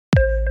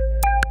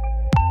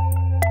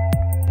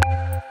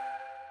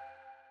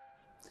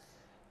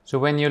So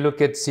when you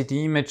look at CT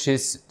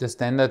images, the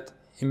standard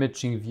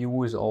imaging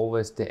view is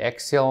always the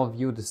axial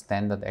view, the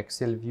standard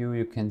axial view.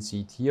 You can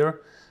see it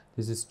here.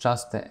 These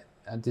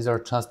are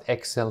just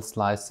axial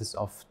slices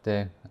of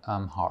the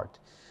heart.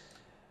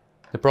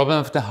 The problem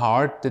of the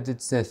heart that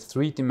it's a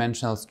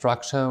three-dimensional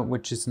structure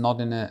which is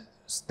not in a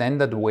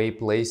standard way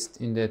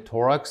placed in the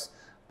thorax,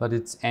 but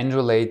it's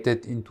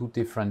angulated in two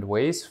different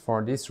ways.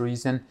 For this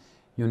reason,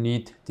 you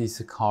need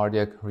these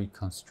cardiac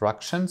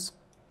reconstructions.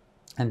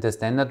 And the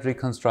standard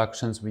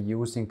reconstructions we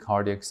use in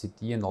cardiac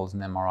CT and also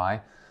in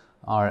MRI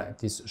are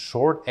this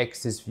short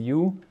axis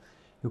view.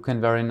 You can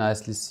very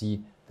nicely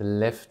see the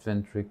left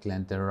ventricle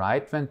and the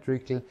right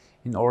ventricle.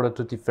 In order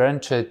to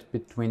differentiate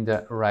between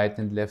the right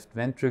and left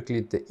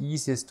ventricle, the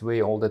easiest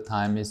way all the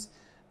time is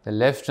the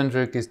left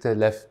ventricle is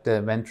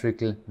the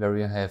ventricle where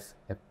you have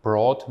a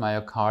broad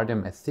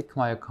myocardium, a thick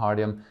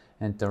myocardium,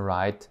 and the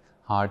right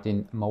heart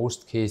in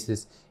most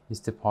cases is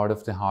the part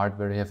of the heart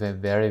where you have a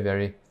very,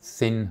 very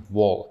thin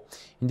wall.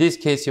 In this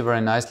case, you very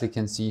nicely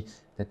can see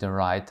that the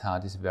right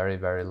heart is very,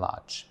 very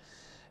large.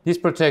 This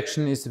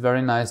projection is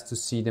very nice to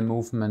see the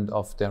movement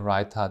of the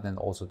right heart and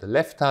also the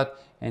left heart,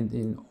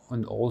 and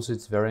also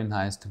it's very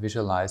nice to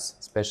visualize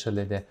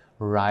especially the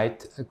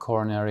right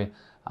coronary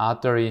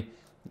artery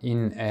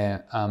in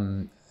a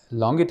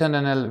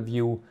longitudinal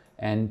view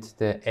and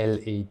the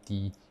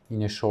LAD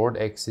in a short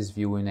axis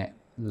view in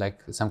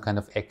like some kind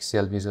of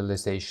axial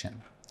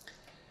visualization.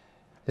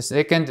 The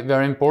second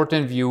very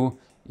important view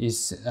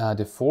is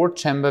the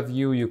four-chamber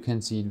view. You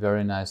can see it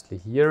very nicely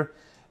here.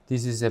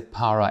 This is a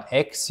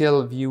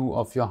para-axial view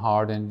of your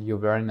heart, and you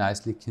very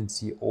nicely can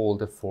see all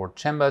the four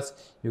chambers.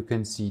 You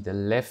can see the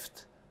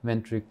left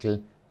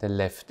ventricle, the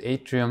left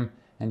atrium,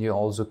 and you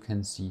also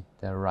can see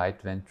the right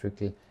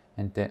ventricle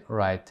and the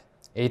right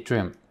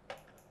atrium.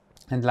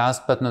 And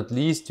last but not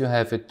least, you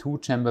have a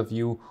two-chamber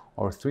view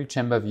or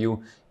three-chamber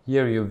view.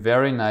 Here you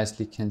very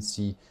nicely can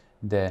see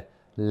the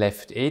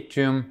left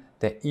atrium,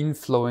 the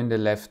inflow in the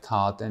left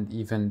heart, and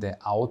even the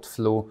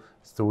outflow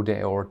through the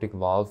aortic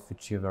valve,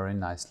 which you very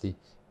nicely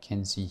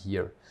can see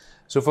here.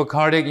 So for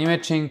cardiac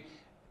imaging,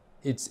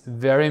 it's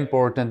very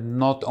important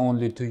not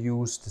only to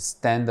use the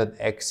standard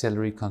axial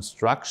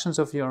reconstructions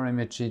of your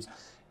images,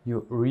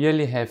 you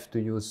really have to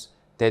use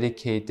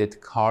dedicated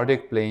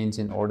cardiac planes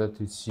in order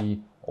to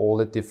see all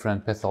the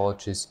different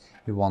pathologies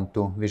you want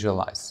to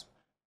visualize.